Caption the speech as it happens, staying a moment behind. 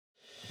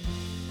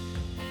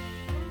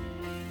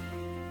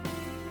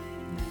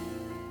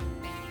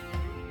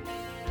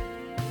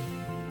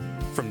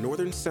From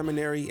Northern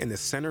Seminary and the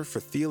Center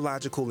for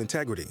Theological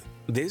Integrity,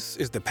 this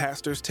is the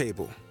Pastor's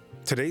Table.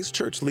 Today's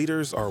church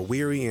leaders are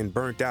weary and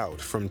burnt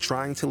out from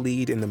trying to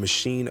lead in the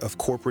machine of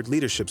corporate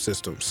leadership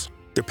systems.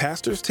 The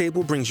Pastor's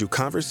Table brings you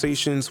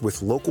conversations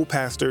with local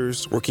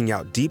pastors working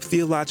out deep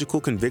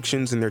theological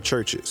convictions in their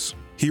churches.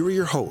 Here are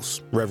your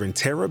hosts, Reverend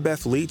Tara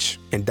Beth Leach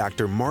and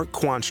Dr. Mark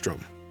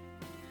Quanstrom.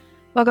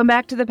 Welcome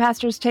back to the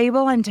Pastor's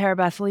Table. I'm Tara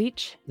Beth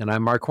Leach. And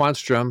I'm Mark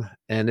Quanstrom,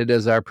 and it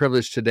is our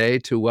privilege today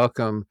to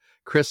welcome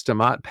Chris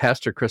DeMott,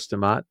 Pastor Chris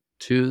DeMott,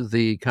 to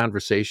the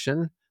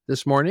conversation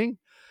this morning.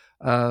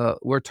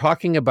 We're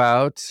talking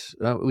about,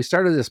 we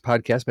started this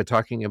podcast by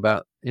talking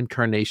about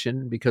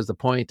incarnation, because the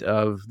point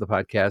of the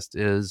podcast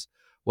is,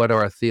 what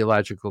are our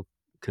theological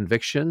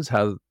convictions?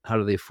 How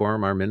do they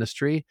form our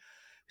ministry?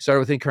 We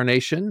started with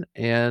incarnation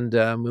and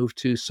moved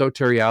to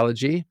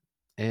soteriology,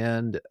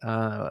 and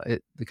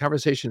the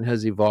conversation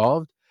has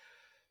evolved.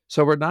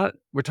 So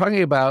we're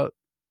talking about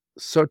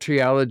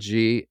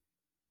soteriology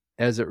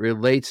as it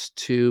relates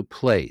to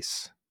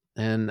place,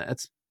 and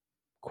that's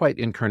quite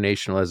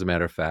incarnational as a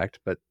matter of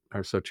fact, but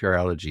our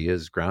soteriology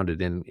is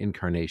grounded in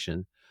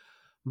incarnation.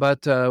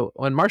 But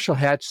when Marshall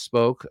Hatch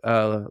spoke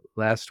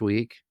last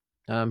week,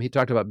 he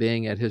talked about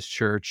being at his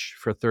church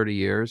for 30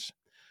 years.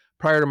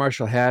 Prior to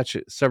Marshall Hatch,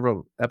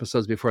 several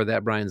episodes before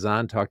that, Brian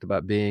Zahn talked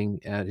about being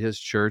at his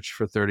church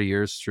for 30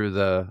 years through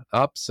the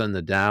ups and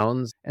the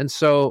downs. And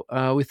so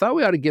we thought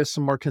we ought to give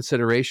some more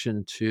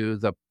consideration to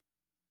the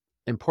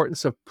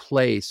importance of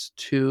place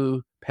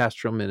to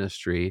pastoral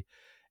ministry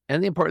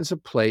and the importance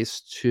of place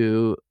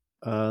to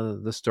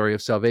the story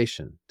of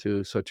salvation, to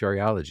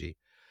soteriology.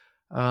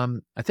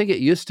 I think it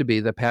used to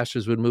be that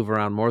pastors would move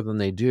around more than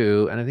they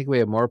do, and I think we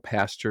have more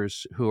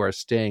pastors who are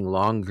staying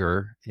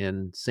longer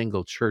in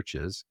single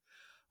churches.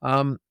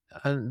 And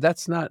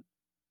that's not,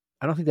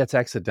 I don't think that's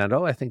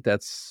accidental. I think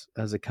that's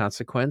as a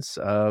consequence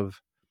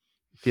of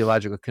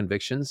theological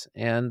convictions.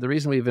 And the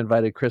reason we've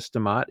invited Chris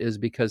DeMott is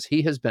because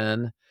he has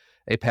been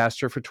a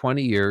pastor for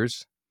 20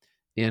 years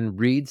in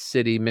Reed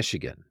City,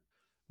 Michigan.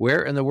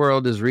 Where in the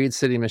world is Reed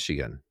City,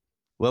 Michigan?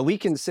 Well, we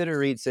consider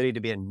Reed City to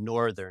be in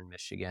northern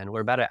Michigan.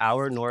 We're about an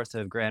hour north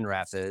of Grand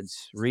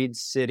Rapids. Reed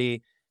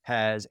City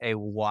has a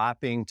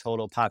whopping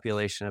total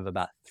population of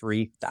about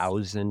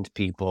 3,000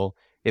 people.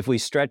 If we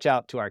stretch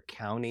out to our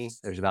county,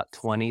 there's about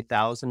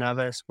 20,000 of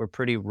us. We're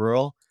pretty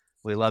rural.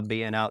 We love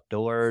being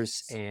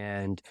outdoors.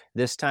 And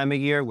this time of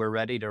year, we're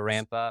ready to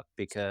ramp up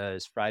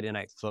because Friday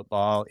night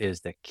football is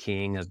the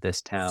king of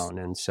this town.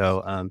 And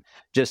so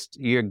just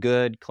your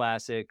good,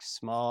 classic,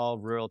 small,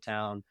 rural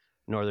town,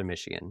 northern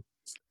Michigan.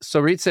 So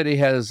Reed City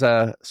has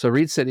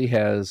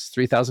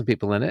 3,000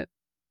 people in it,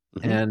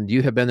 and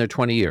you have been there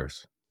 20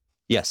 years.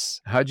 Yes.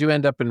 How'd you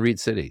end up in Reed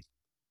City?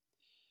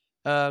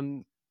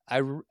 I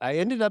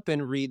ended up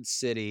in Reed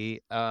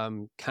City,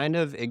 kind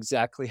of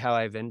exactly how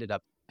I've ended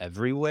up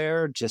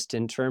everywhere, just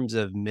in terms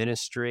of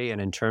ministry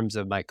and in terms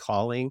of my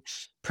calling.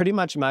 Pretty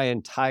much my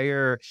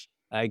entire,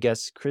 I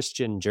guess,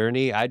 Christian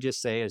journey, I just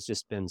say, has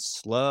just been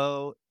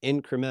slow,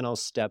 incremental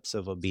steps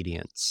of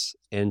obedience.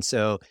 And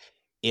so,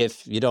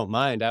 if you don't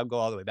mind, I'll go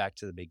all the way back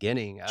to the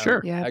beginning.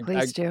 Sure. Yeah,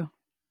 please do.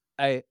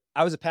 I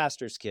was a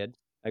pastor's kid.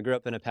 I grew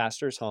up in a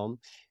pastor's home.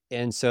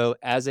 And so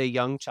as a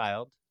young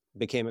child,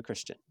 became a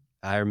Christian.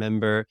 I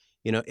remember,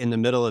 in the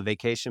middle of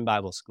vacation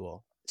Bible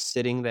school,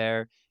 sitting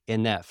there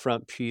in that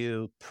front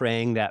pew,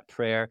 praying that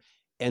prayer,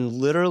 and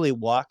literally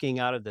walking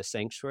out of the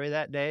sanctuary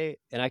that day.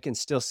 And I can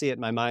still see it in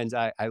my mind's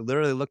eye. I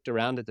literally looked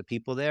around at the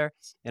people there,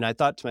 and I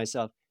thought to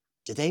myself,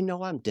 do they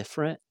know I'm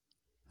different?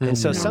 And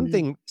so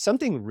something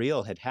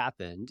real had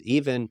happened,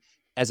 even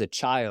as a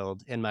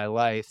child in my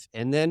life.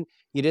 And then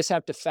you just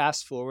have to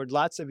fast forward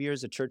lots of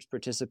years of church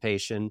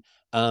participation.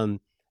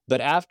 But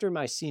after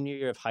my senior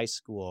year of high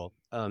school,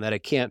 at a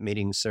camp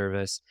meeting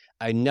service,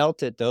 I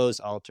knelt at those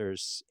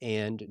altars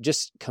and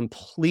just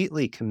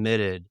completely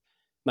committed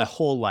my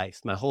whole life,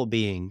 my whole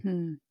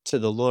being to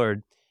the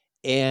Lord.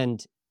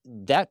 And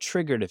that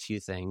triggered a few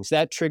things.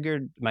 That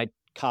triggered my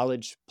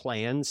college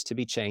plans to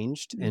be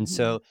changed. And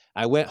so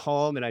I went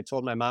home and I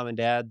told my mom and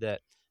dad that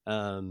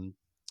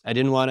I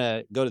didn't want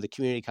to go to the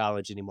community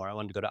college anymore. I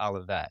wanted to go to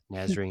Olivet,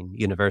 Nazarene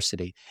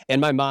University. And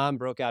my mom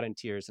broke out in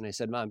tears. And I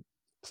said, Mom,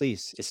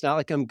 please, it's not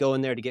like I'm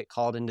going there to get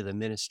called into the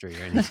ministry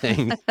or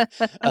anything.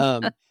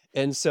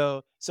 And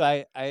so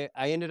I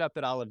ended up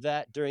at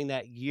Olivet. During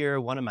that year,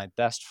 one of my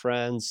best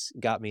friends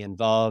got me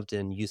involved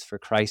in Youth for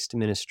Christ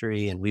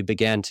ministry. And we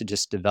began to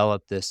just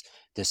develop this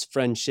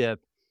friendship.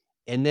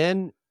 And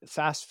then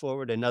fast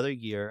forward another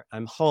year,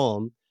 I'm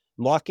home,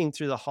 walking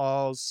through the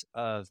halls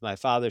of my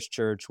father's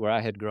church where I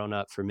had grown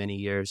up for many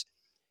years.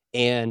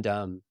 And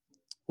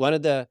one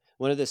of the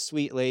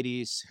sweet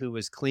ladies who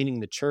was cleaning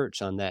the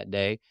church on that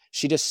day,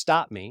 she just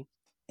stopped me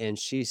and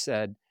she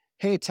said,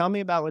 hey, tell me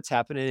about what's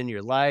happening in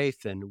your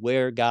life and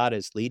where God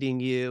is leading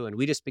you. And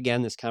we just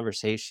began this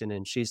conversation.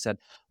 And she said,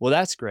 well,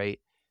 that's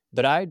great,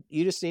 but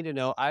you just need to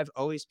know, I've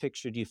always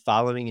pictured you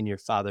following in your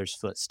father's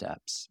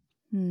footsteps.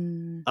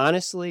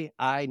 Honestly,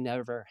 I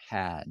never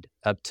had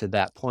up to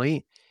that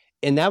point.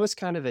 And that was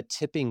kind of a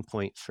tipping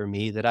point for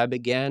me, that I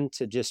began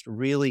to just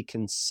really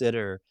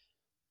consider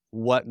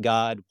what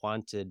God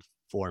wanted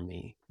for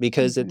me.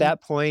 Because at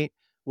that point,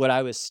 what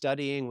I was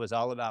studying was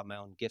all about my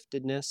own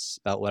giftedness,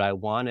 about what I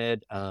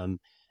wanted. I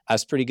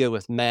was pretty good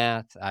with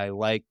math. I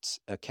liked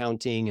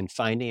accounting and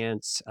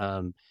finance.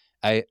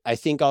 I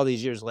think all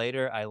these years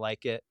later, I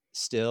like it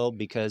still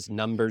because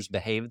numbers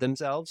behave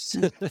themselves,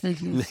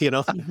 you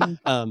know?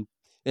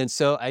 And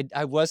so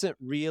I wasn't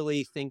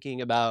really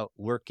thinking about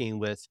working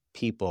with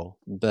people,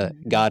 but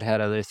God had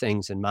other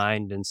things in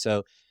mind. And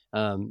so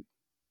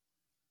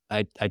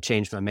I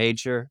changed my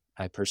major.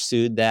 I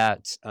pursued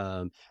that.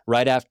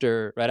 Right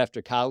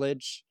after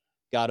college,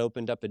 God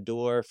opened up a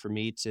door for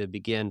me to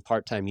begin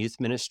part-time youth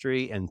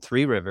ministry in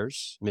Three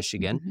Rivers,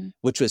 Michigan,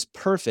 which was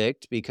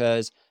perfect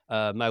because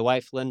my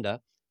wife, Linda,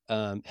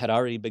 had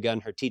already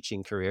begun her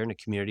teaching career in a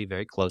community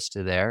very close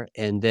to there.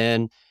 And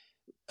then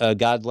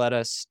God led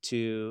us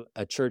to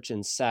a church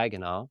in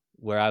Saginaw,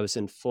 where I was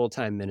in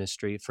full-time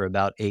ministry for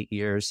about 8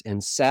 years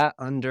and sat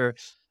under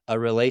a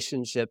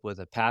relationship with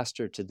a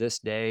pastor to this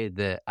day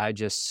that I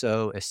just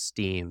so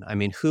esteem. I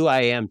mean, who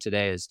I am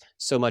today is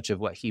so much of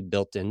what he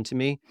built into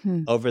me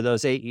over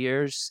those 8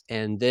 years.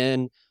 And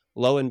then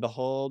lo and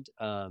behold,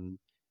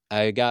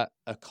 I got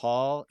a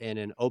call and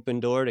an open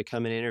door to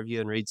come and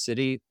interview in Reed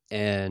City.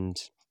 And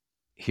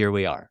here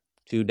we are,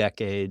 2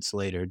 decades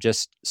later,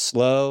 just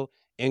slow,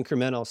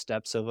 incremental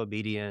steps of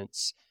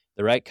obedience,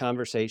 the right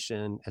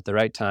conversation at the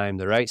right time,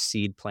 the right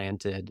seed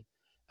planted,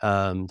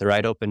 the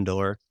right open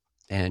door.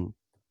 And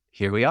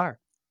here we are.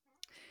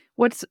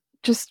 What's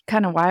just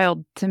kind of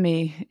wild to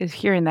me is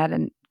hearing that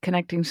and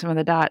connecting some of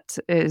the dots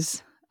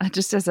is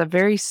just as a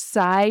very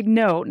side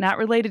note, not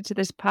related to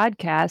this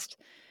podcast,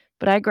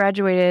 but I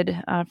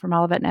graduated from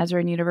Olivet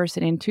Nazarene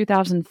University in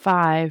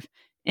 2005,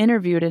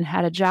 interviewed and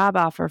had a job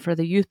offer for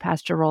the youth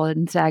pastor role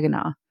in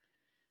Saginaw.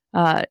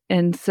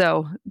 And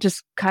so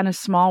just kind of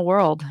small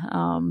world,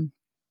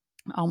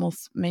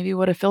 almost maybe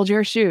would have filled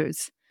your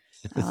shoes.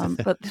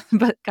 But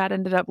God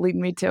ended up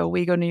leading me to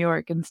Owego, New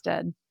York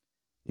instead.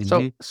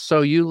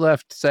 So you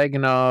left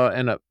Saginaw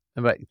in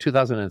about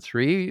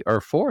 2003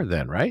 or 4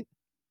 then, right?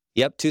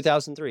 Yep,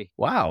 2003.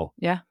 Wow.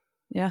 Yeah.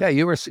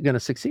 You were going to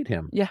succeed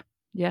him. Yeah.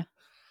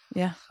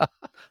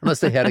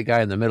 Unless they had a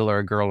guy in the middle or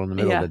a girl in the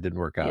middle that didn't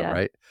work out,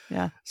 right?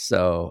 Yeah.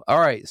 So, all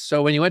right.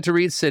 So when you went to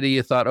Reed City,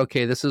 you thought,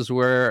 okay, this is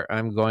where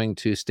I'm going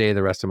to stay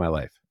the rest of my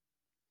life.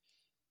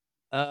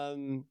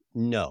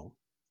 No,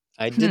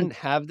 I didn't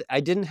have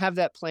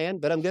that plan,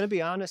 but I'm going to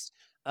be honest.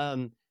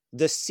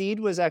 The seed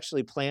was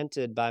actually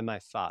planted by my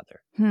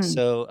father.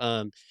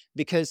 So,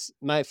 because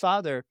my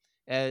father,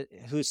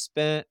 he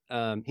spent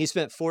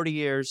 40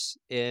 years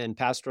in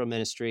pastoral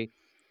ministry.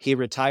 He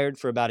retired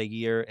for about a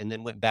year and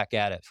then went back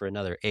at it for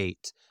another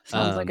 8.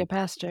 Sounds like a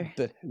pastor.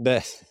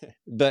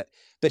 But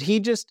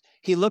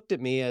he looked at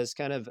me as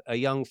kind of a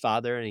young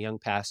father and a young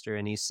pastor,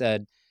 and he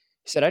said,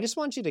 I just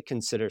want you to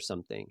consider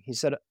something. He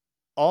said,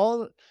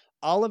 all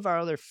of our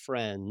other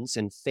friends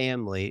and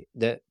family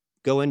that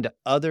go into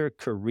other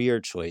career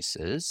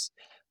choices,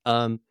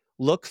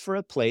 look for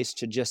a place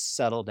to just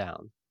settle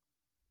down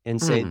and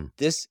say,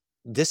 this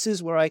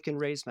is where I can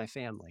raise my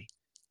family.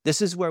 This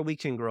is where we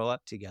can grow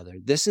up together.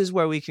 This is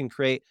where we can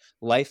create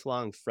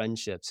lifelong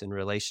friendships and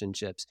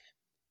relationships.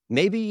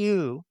 Maybe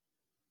you,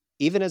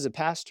 even as a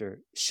pastor,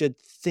 should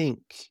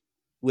think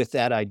with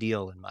that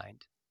ideal in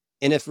mind.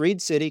 And if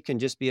Reed City can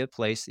just be a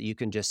place that you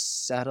can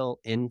just settle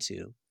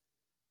into,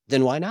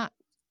 then why not?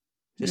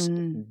 Just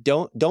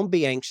don't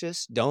be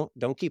anxious. Don't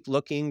keep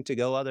looking to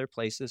go other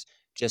places.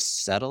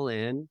 Just settle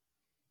in,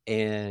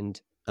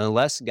 and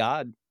unless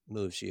God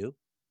moves you,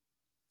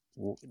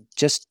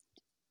 just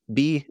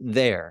be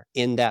there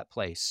in that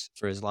place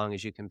for as long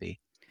as you can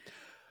be.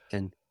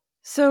 And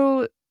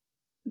so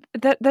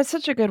that's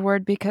such a good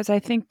word, because I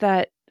think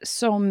that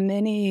so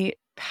many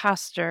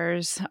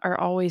pastors are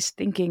always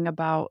thinking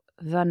about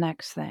the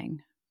next thing,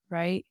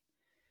 right?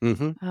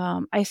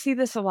 I see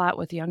this a lot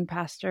with young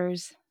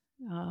pastors.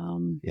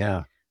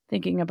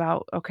 Thinking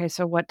about, okay,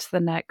 so what's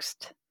the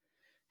next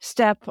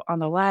step on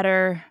the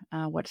ladder?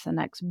 What's the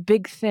next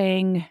big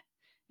thing?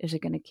 Is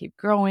it going to keep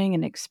growing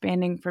and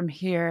expanding from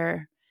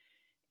here?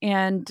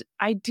 And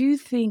I do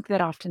think that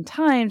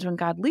oftentimes when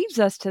God leads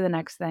us to the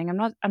next thing,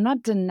 I'm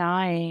not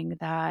denying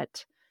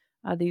that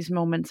these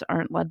moments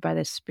aren't led by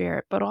the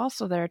Spirit, but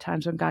also there are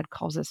times when God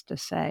calls us to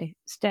say,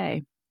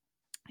 stay.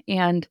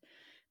 And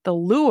the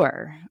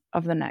lure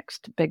of the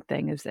next big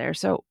thing is there.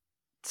 So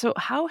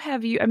how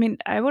have you, I mean,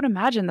 I would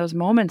imagine those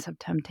moments of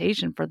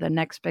temptation for the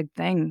next big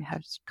thing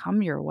has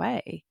come your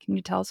way. Can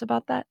you tell us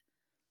about that?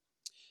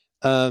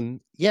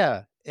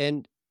 Yeah.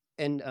 And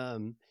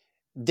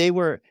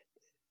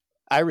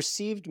I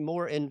received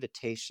more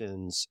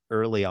invitations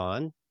early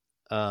on,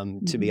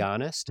 to be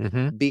honest,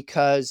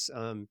 because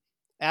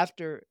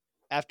after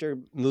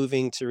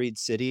moving to Reed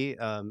City,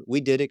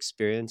 we did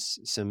experience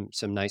some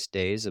nice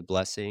days of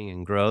blessing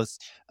and growth.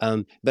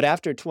 But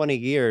after 20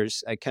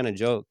 years, I kind of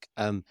joke,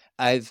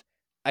 I've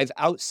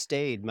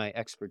outstayed my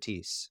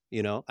expertise.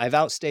 I've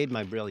outstayed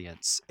my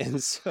brilliance,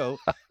 and so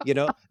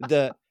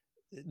the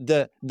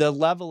the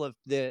level of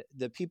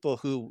the people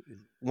who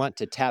want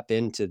to tap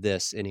into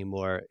this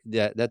anymore,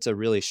 that's a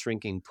really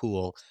shrinking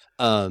pool.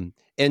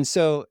 And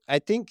so I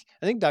think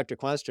Dr.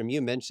 Quanstrom,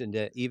 you mentioned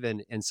it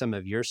even in some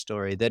of your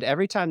story, that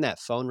every time that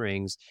phone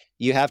rings,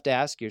 you have to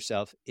ask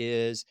yourself,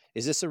 is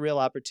this a real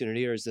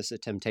opportunity or is this a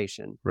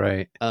temptation?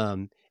 Right.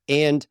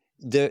 And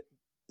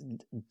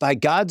by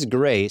God's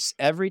grace,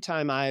 every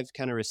time I've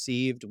kind of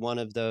received one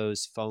of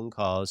those phone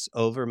calls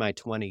over my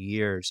 20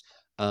 years,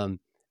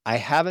 I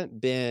haven't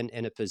been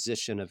in a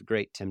position of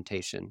great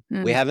temptation.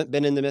 We haven't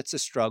been in the midst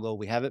of struggle.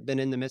 We haven't been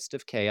in the midst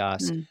of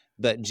chaos,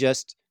 but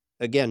just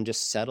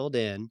settled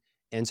in.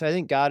 And so I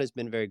think God has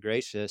been very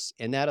gracious,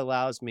 and that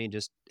allows me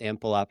just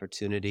ample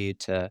opportunity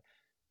to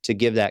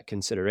give that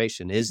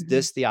consideration. Is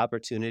this the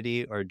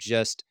opportunity or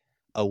just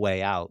a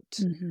way out?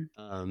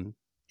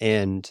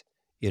 And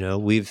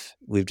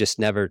we've just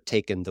never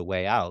taken the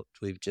way out.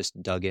 We've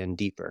just dug in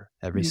deeper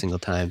every single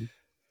time.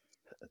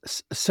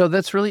 So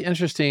that's really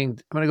interesting. I'm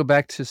going to go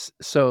back to,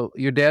 so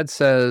your dad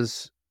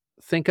says,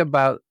 think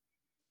about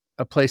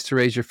a place to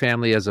raise your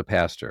family as a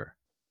pastor.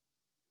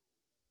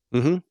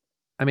 I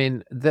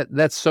mean,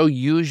 that's so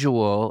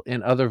usual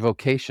in other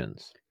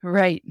vocations.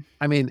 Right.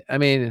 I mean,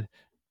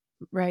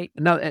 right.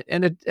 No,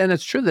 and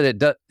it's true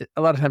that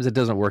a lot of times it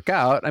doesn't work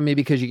out. I mean,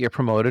 because you get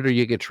promoted or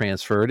you get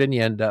transferred and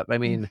you end up, I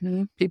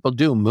mean, people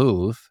do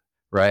move,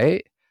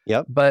 right?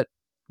 Yep. But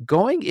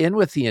going in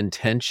with the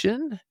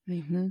intention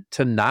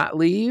to not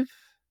leave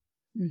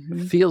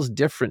feels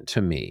different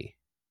to me.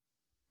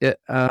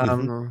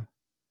 I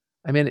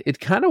mean, it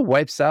kind of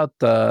wipes out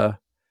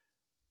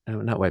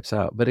not wipes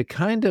out, but it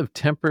kind of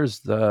tempers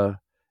the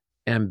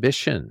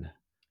ambition.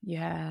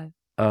 Yeah.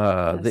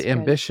 The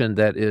ambition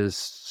that is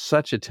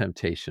such a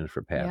temptation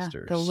for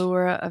pastors. Yeah, the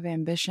lure of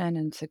ambition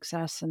and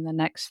success and the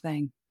next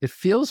thing. It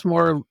feels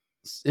more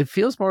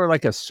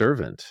like a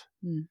servant.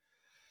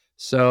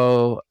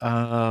 So,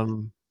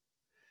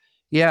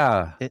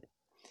 yeah.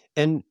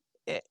 And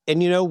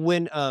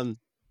when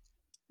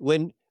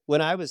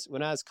I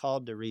was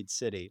called to Reed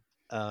City,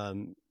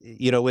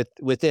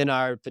 within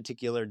our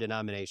particular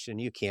denomination,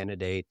 you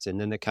candidate, and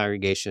then the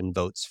congregation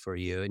votes for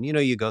you, and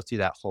you go through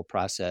that whole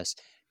process.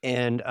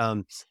 And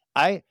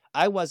I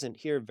wasn't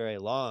here very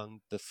long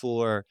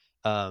before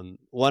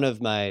one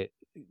of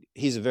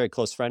he's a very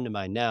close friend of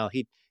mine now.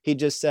 He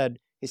said,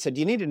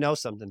 you need to know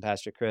something,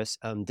 Pastor Chris,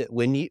 that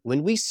when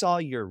we saw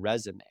your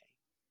resume,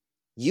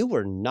 you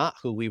were not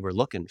who we were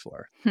looking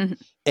for.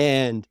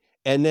 And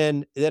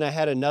then I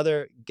had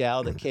another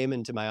gal that came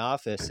into my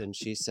office, and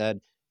she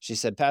said,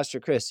 Pastor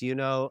Chris,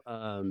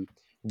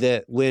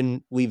 that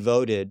when we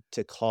voted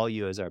to call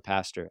you as our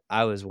pastor,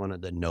 I was one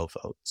of the no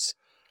votes.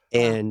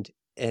 Wow.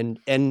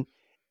 And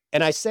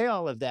I say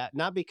all of that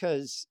not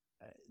because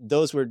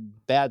those were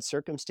bad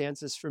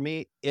circumstances for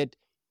me. It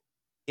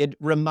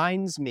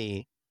reminds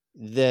me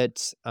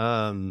that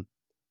I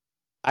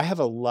have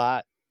a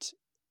lot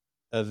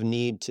of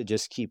need to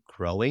just keep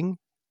growing,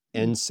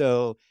 and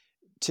so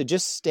to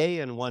just stay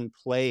in one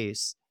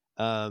place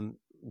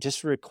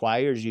just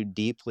requires you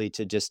deeply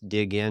to just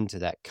dig into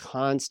that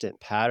constant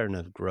pattern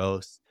of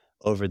growth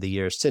over the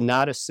years, to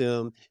not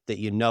assume that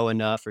you know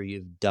enough or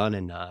you've done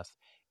enough.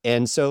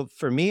 And so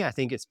for me, I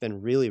think it's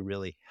been really,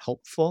 really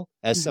helpful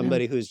as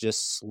somebody who's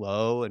just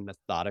slow and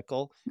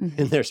methodical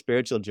in their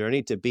spiritual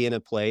journey to be in a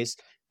place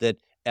that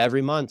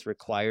every month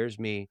requires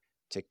me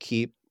to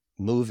keep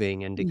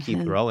moving and to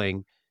keep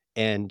growing.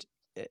 And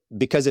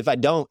because if I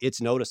don't, it's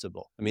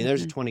noticeable. I mean,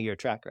 there's a 20-year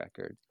track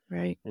record.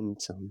 Right.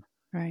 And so.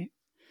 Right.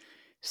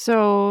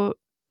 So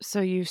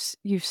you've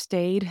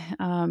stayed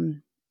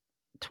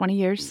 20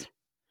 years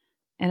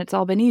and it's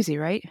all been easy,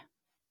 right?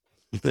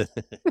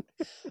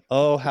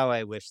 Oh, how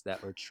I wish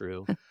that were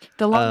true.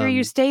 The longer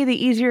you stay, the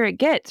easier it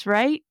gets,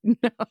 right?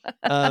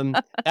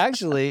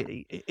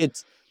 Actually,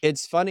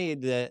 it's funny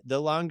that the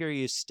longer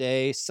you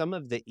stay, some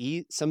of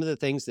the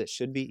things that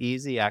should be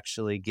easy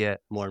actually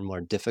get more and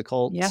more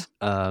difficult. Yeah.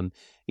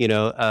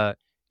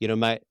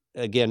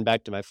 Again,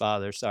 back to my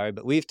father, sorry,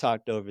 but we've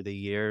talked over the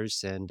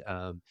years, and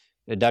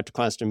Dr.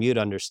 Quanstrom, you'd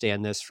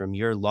understand this from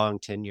your long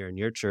tenure in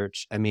your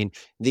church. I mean,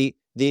 the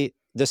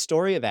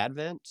story of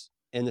Advent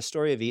and the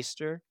story of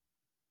Easter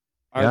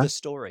are the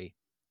story.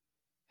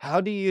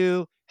 How do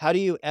you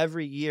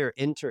every year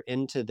enter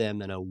into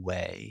them in a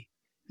way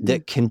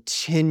that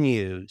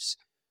continues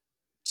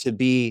to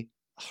be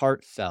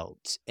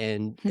heartfelt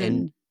and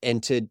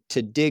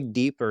to dig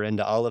deeper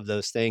into all of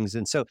those things?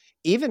 And so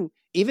even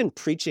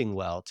preaching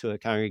well to a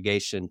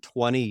congregation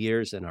 20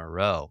 years in a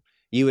row,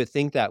 you would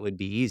think that would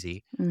be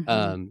easy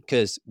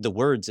because the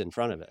word's in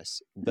front of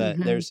us, but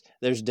there's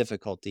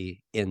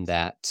difficulty in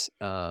that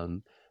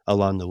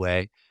along the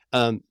way.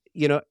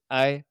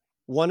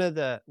 One of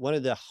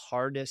the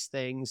hardest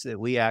things that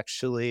we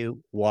actually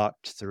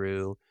walked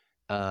through,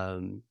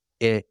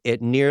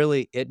 it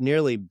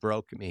nearly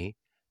broke me.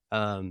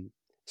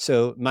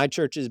 So my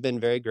church has been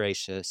very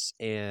gracious,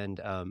 and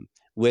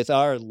with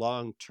our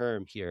long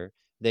term here,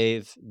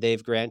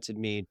 they've granted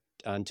me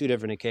on 2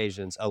 different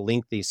occasions a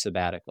lengthy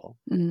sabbatical.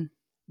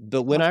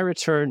 But when I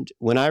returned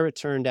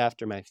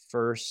after my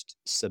first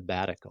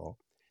sabbatical,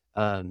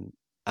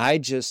 I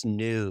just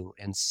knew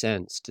and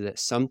sensed that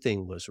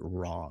something was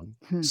wrong.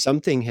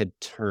 Something had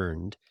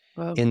turned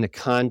Wow. in the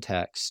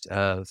context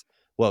of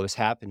what was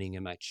happening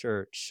in my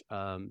church.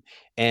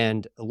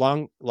 And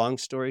long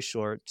story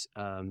short,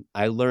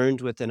 I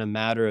learned within a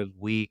matter of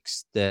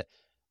weeks that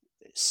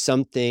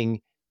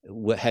something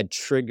had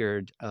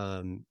triggered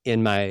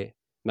in my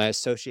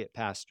associate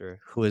pastor,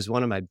 who was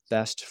one of my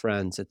best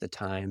friends at the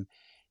time.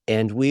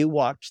 And we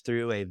walked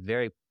through a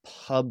very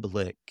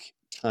public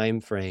time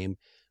frame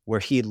where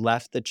he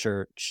left the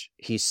church,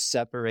 he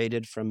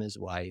separated from his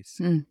wife,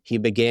 he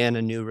began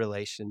a new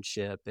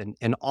relationship,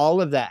 and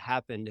all of that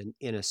happened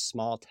in a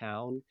small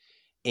town.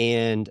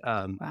 And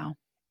Wow.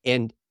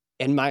 and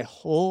my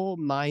whole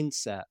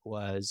mindset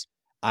was,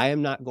 I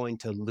am not going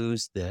to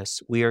lose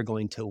this. We are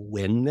going to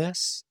win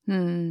this.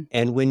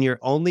 And when your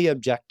only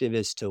objective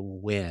is to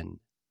win,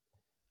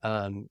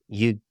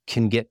 you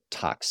can get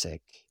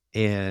toxic.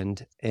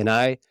 And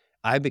I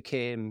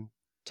became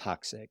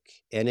toxic,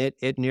 and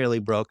it nearly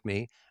broke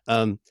me.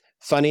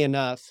 Funny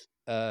enough,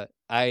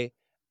 I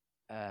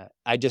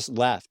just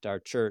left our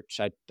church.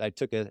 I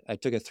took a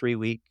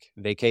 3-week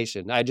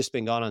vacation. I had just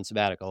been gone on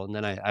sabbatical, and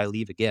then I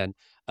leave again.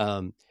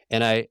 And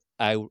I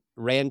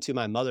ran to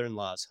my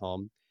mother-in-law's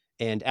home,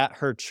 and at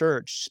her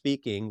church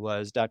speaking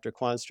was Dr.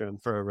 Quanstrom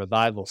for a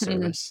revival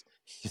service.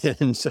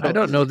 And so I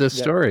don't know this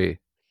story.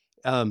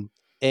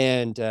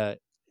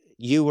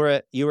 You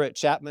were at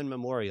Chapman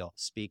Memorial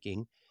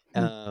speaking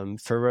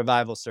for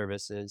revival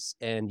services,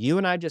 and you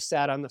and I just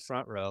sat on the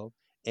front row.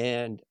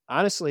 And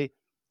honestly,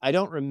 I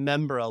don't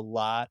remember a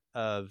lot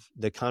of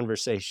the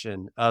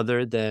conversation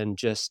other than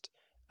just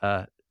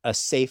a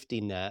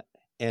safety net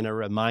and a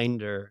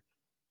reminder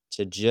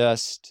to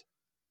just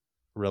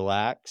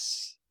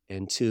relax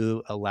and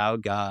to allow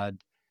God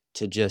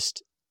to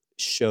just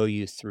show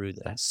you through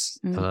this.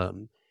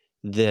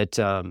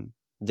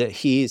 That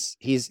he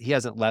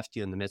hasn't left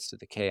you in the midst of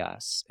the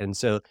chaos. And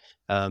so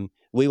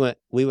we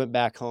went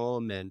back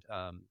home, and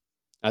I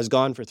was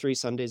gone for 3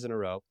 Sundays in a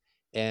row.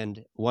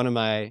 And one of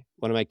my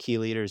key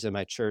leaders in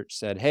my church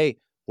said, "Hey,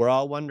 we're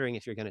all wondering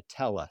if you're going to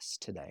tell us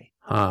today."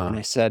 And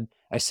I said,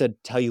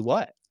 "Tell you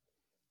what?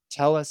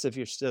 Tell us if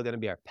you're still going to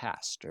be our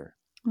pastor."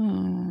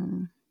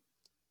 And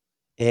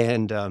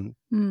and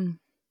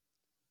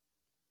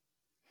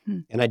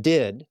I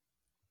did,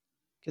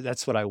 because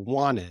that's what I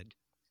wanted,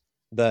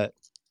 but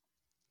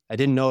I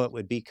didn't know it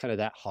would be kind of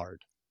that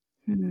hard.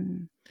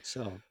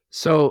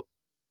 So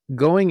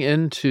going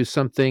into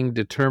something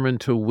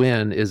determined to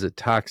win, is it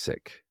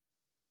toxic?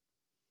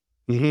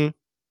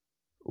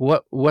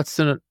 What's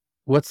the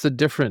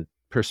different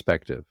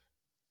perspective?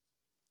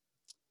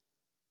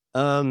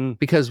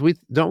 Because we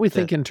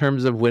think in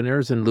terms of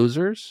winners and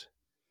losers.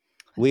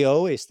 We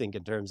always think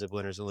in terms of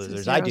winners and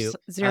losers. I do.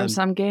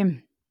 Zero-sum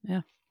game.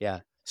 Yeah. Yeah.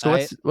 So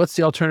what's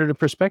the alternative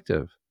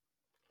perspective?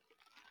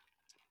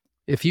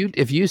 If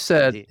you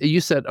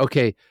said,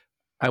 okay,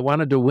 I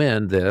wanted to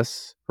win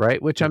this, right?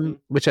 Which I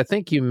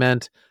think you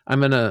meant,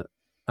 I'm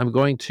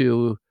going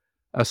to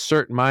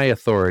assert my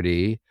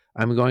authority.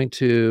 I'm going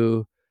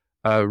to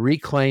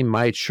reclaim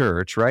my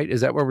church, right?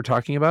 Is that what we're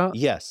talking about?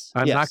 Yes.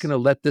 I'm not going to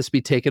let this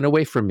be taken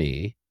away from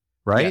me,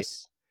 right?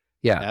 Yes.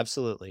 Yeah.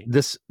 Absolutely.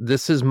 This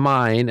is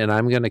mine, and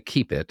I'm going to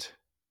keep it.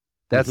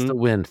 That's the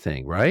win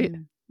thing, right?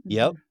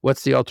 Yep.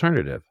 What's the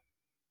alternative?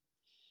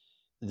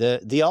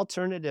 The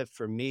alternative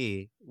for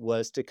me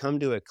was to come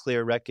to a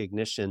clear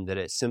recognition that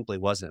it simply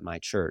wasn't my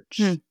church.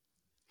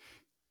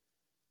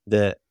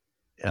 That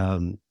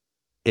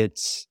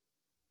it's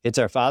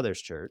our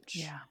Father's church.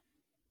 Yeah.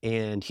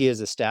 And he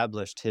has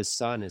established his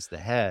son as the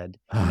head,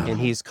 and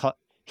he's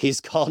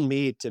called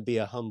me to be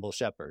a humble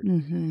shepherd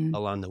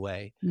along the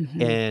way.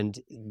 And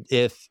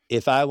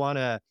if I want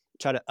to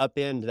try to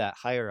upend that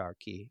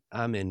hierarchy,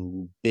 I'm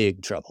in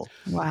big trouble.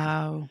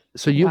 Wow.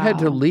 So you had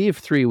to leave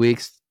 3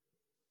 weeks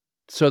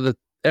so that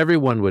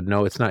everyone would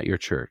know it's not your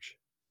church,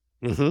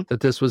 that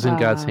this was in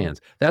God's hands.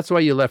 That's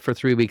why you left for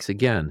 3 weeks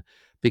again,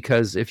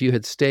 because if you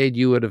had stayed,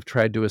 you would have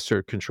tried to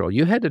assert control.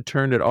 You had to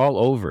turn it all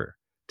over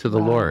to the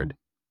Lord.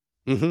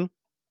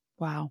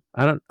 Wow.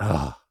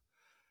 That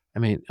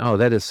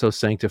is so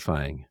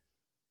sanctifying.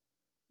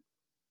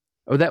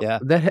 Go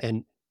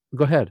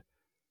ahead.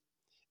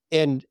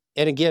 And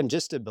again,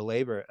 just to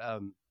belabor,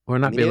 we're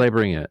not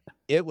belaboring it.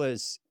 It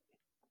was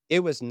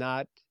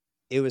not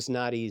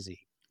easy.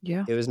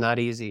 Yeah. It was not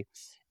easy.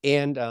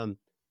 And I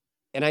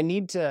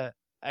need to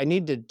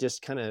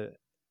just kind of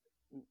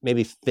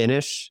maybe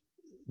finish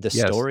the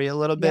story a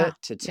little bit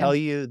to tell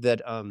you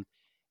that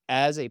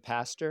as a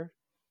pastor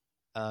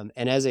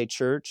and as a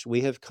church,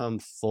 we have come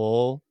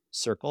full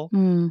circle.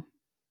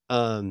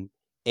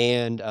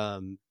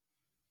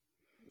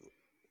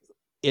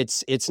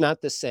 It's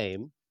not the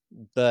same,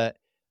 but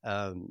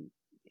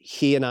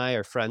he and I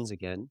are friends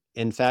again.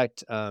 In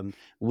fact,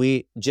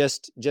 we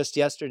just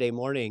yesterday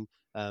morning,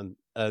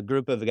 a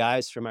group of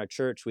guys from our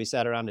church, we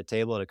sat around a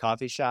table at a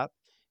coffee shop,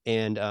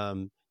 and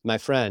my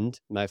friend,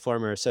 my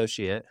former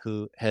associate,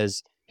 who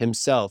has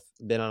himself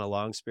been on a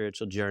long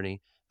spiritual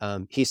journey.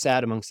 He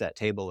sat amongst that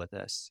table with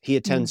us. He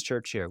attends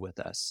church here with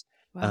us.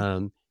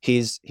 Wow.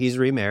 He's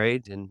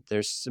remarried, and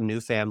there's some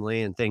new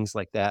family and things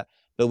like that.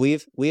 But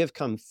we have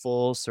come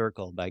full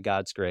circle by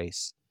God's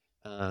grace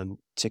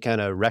to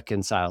kind of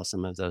reconcile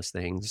some of those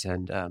things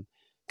and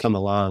come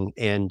along.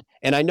 And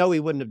I know we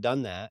wouldn't have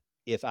done that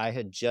if I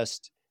had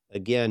just,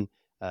 again,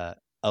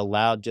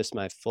 allowed just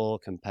my full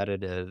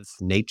competitive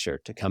nature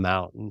to come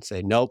out and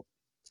say, nope,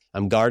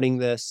 I'm guarding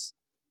this.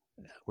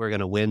 We're going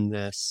to win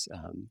this.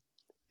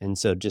 And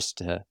so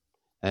just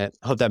I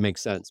hope that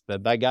makes sense.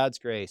 But by God's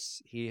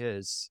grace,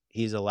 he's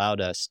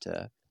allowed us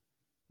to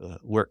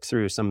work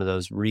through some of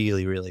those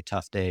really, really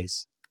tough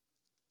days.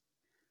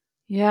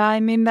 Yeah, I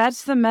mean,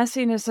 that's the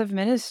messiness of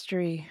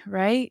ministry,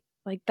 right?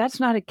 Like, that's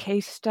not a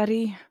case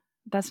study.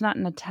 That's not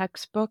in a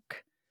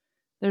textbook.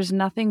 There's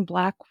nothing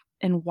black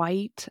and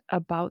white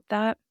about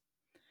that.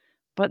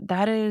 But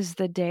that is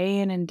the day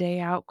in and day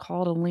out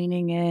call to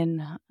leaning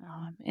in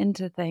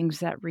into things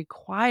that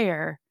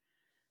require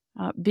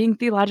being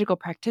theological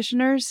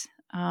practitioners,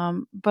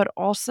 but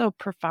also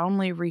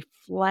profoundly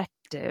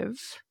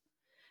reflective.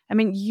 I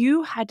mean,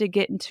 you had to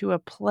get into a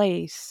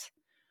place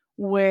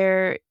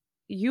where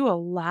you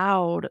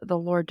allowed the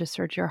Lord to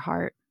search your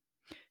heart.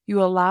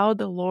 You allowed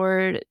the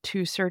Lord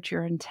to search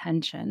your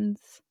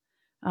intentions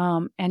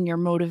and your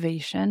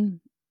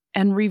motivation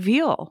and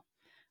reveal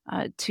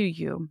to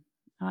you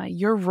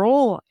your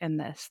role in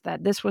this,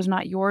 that this was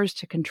not yours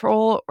to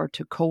control or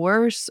to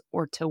coerce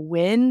or to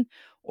win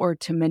or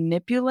to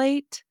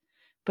manipulate,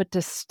 but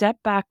to step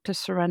back, to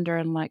surrender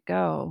and let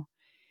go.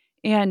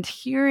 And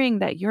hearing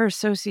that your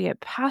associate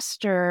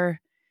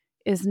pastor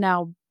is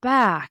now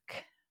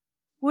back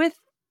with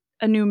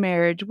a new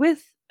marriage,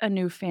 with a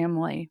new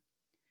family,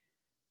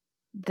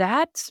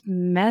 that's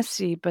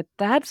messy, but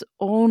that's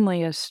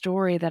only a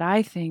story that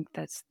I think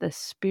that's the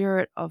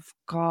Spirit of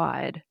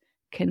God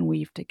can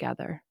weave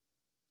together.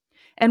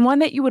 And one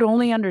that you would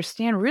only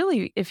understand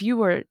really if you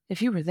were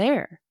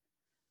there,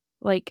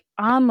 like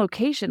on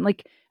location.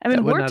 Like, I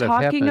mean, we're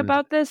talking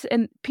about this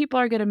and people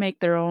are going to make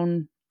their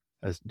own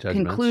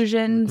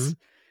conclusions,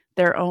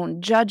 their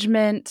own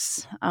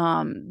judgments.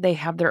 They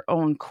have their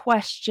own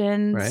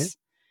questions. Right.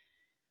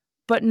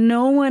 But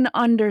no one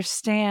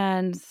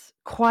understands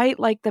quite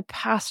like the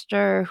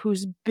pastor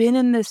who's been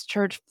in this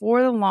church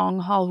for the long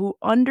haul, who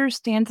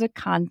understands the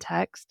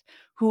context,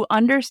 who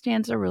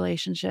understands the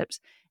relationships,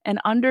 and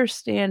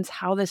understands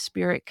how the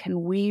Spirit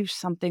can weave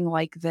something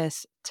like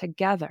this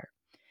together.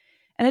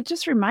 And it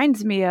just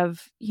reminds me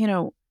of,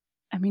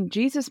 I mean,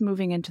 Jesus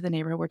moving into the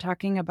neighborhood. We're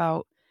talking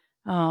about,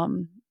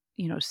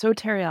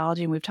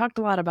 soteriology, and we've talked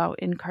a lot about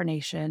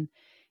incarnation.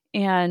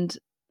 And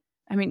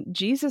I mean,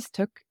 Jesus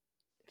took,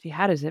 if he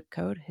had his zip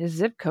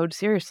code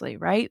seriously,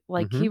 right?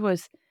 Like he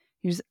was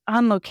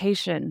on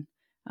location,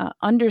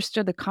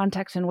 understood the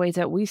context in ways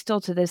that we still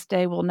to this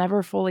day will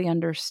never fully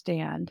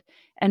understand,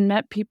 and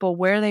met people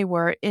where they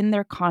were in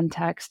their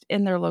context,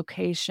 in their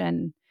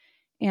location.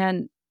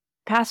 And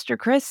Pastor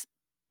Chris,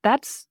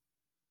 that's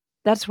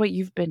what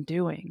you've been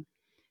doing.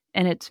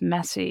 And it's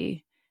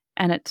messy,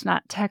 and it's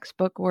not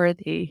textbook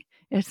worthy.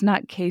 It's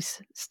not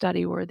case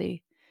study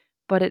worthy.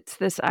 But it's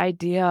this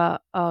idea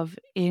of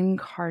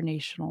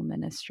incarnational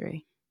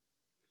ministry.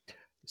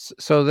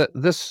 So that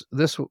this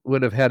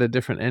would have had a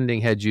different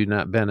ending had you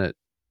not been at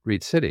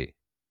Reed City.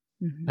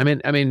 I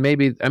mean,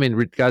 maybe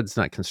God's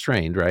not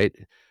constrained, right?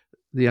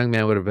 The young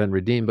man would have been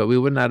redeemed, but we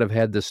would not have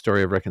had this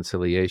story of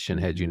reconciliation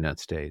had you not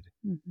stayed.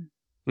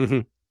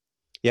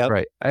 Yeah,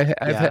 right.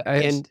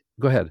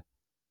 Go ahead.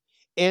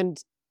 And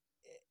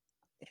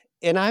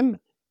I'm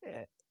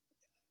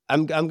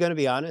going to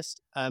be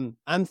honest.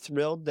 I'm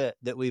thrilled that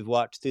we've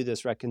walked through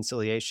this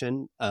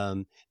reconciliation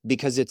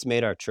because it's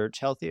made our church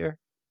healthier.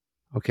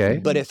 Okay.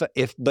 But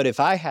if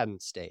I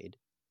hadn't stayed,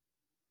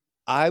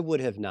 I would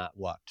have not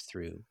walked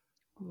through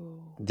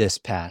this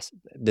path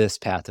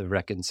of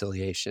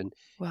reconciliation.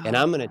 Wow. And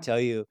I'm going to tell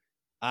you,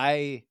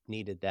 I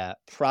needed that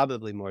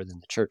probably more than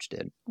the church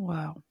did.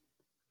 Wow.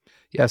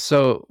 Yeah.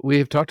 So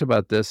we've talked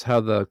about this, how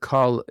the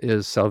call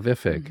is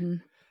salvific.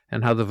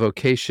 And how the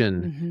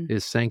vocation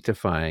is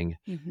sanctifying.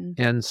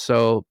 And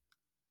so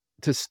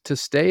to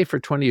stay for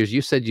 20 years,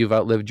 you said you've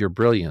outlived your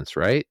brilliance,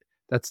 right?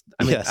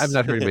 Yes. I've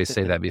not heard anybody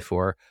say that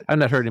before. I've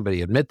not heard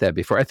anybody admit that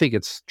before. I think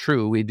it's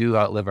true. We do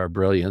outlive our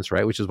brilliance,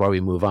 right? Which is why we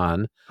move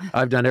on.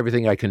 I've done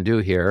everything I can do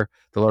here.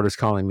 The Lord is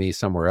calling me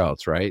somewhere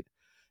else, right?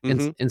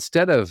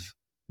 Instead of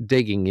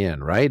digging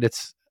in, right?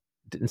 It's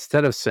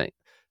instead of saying,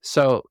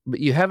 but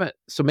you haven't,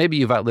 so maybe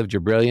you've outlived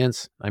your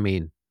brilliance. I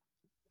mean,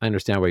 I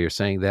understand why you're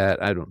saying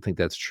that. I don't think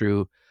that's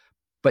true.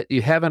 But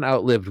you haven't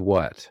outlived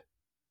what?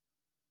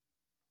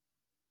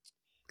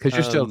 Because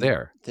you're still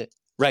there.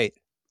 Right.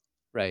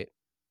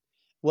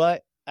 Well,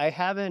 I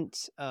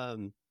haven't,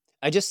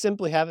 I just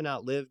simply haven't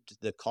outlived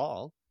the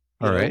call.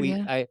 All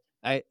right.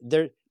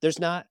 There's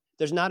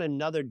there's not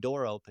another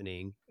door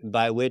opening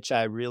by which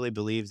I really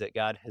believe that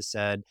God has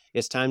said,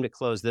 it's time to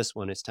close this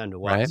one. It's time to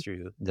walk Right.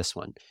 through this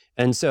one.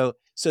 And so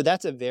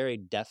that's a very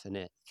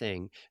definite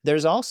thing.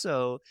 There's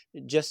also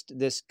just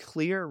this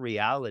clear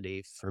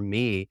reality for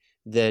me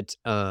that,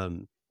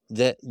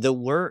 that the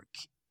work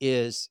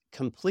is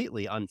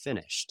completely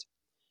unfinished.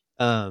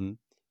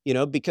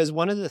 Because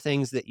one of the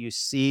things that you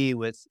see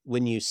with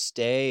when you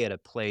stay at a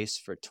place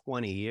for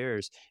 20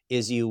 years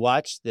is you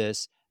watch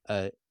this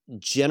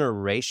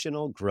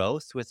generational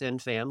growth within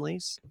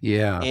families.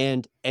 Yeah.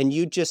 And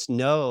you just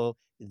know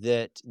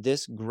that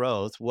this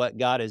growth, what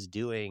God is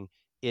doing,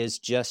 is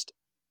just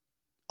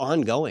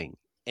ongoing.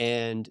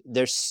 And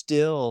there's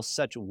still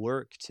such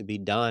work to be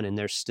done, and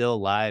there's still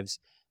lives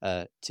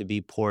to be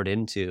poured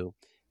into.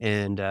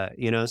 And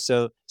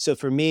so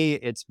for me,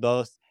 it's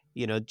both,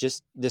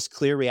 just this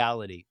clear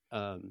reality.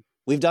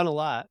 We've done a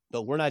lot,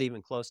 but we're not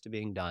even close to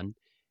being done.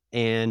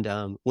 And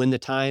when the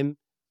time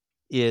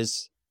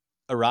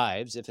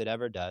arrives, if it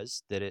ever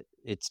does, that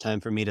it's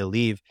time for me to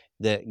leave,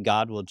 that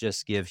God will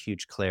just give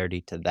huge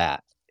clarity to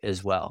that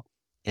as well,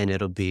 and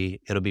it'll be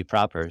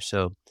proper.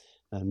 So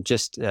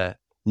just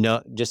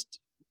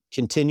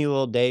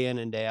continual day in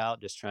and day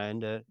out, just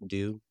trying to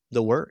do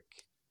the work.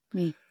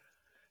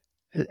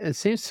 It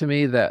seems to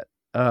me that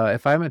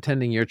if I'm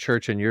attending your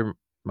church and you're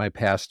my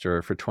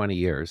pastor for 20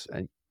 years,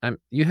 and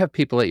you have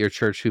people at your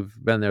church who've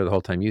been there the whole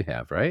time you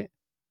have, right?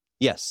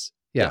 Yes.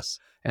 Yeah. Yes.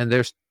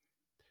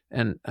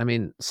 And I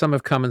mean, some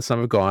have come and some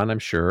have gone, I'm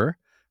sure,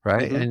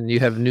 right? Mhm. And you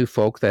have new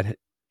folk that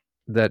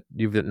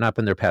you've not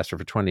been their pastor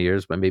for 20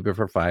 years, but maybe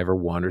for 5 or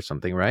 1 or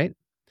something, right?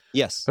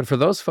 Yes. But for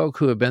those folk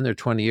who have been there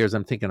 20 years,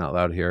 I'm thinking out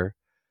loud here,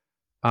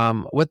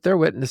 what they're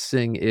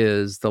witnessing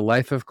is the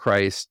life of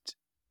Christ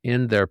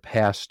in their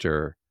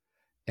pastor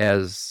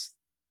as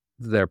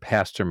their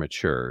pastor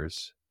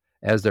matures,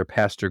 as their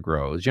pastor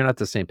grows. You're not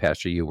the same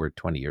pastor you were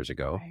 20 years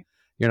ago. Right.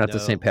 You're not the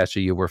same No. pastor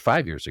you were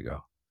 5 years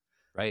ago,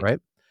 Right. right?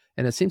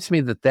 And it seems to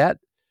me that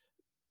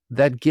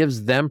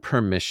gives them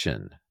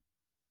permission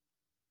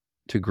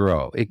to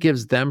grow. It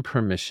gives them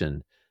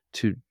permission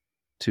to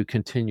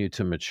continue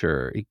to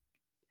mature.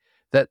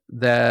 I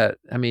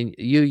mean,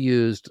 you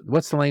used,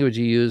 what's the language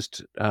you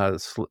used?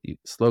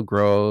 Slow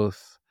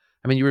growth.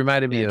 I mean, you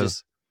reminded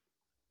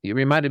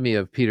me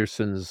of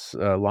Peterson's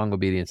long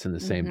obedience in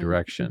the same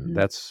direction.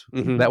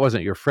 That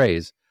wasn't your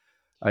phrase.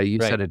 You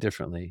Right. said it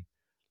differently.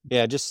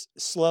 Yeah, just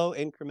slow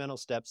incremental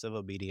steps of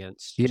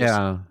obedience. Yeah.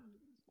 Just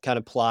kind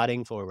of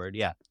plodding forward.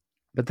 Yeah.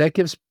 But that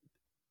gives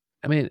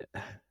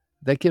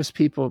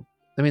people,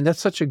 that's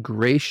such a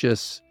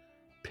gracious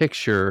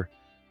picture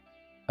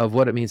of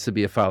what it means to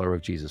be a follower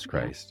of Jesus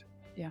Christ.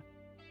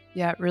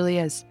 Yeah, it really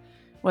is.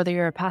 Whether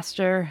you're a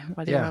pastor,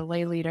 whether you're a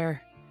lay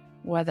leader,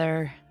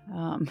 whether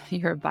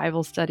you're a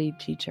Bible study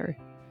teacher,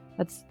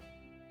 it's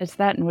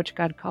that in which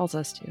God calls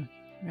us to,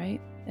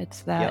 right?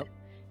 It's that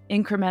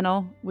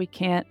incremental. We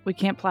can't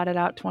plot it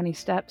out 20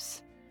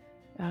 steps.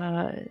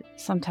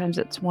 Sometimes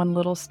it's one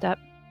little step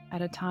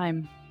at a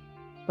time,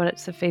 but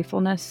it's the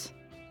faithfulness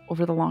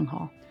over the long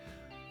haul.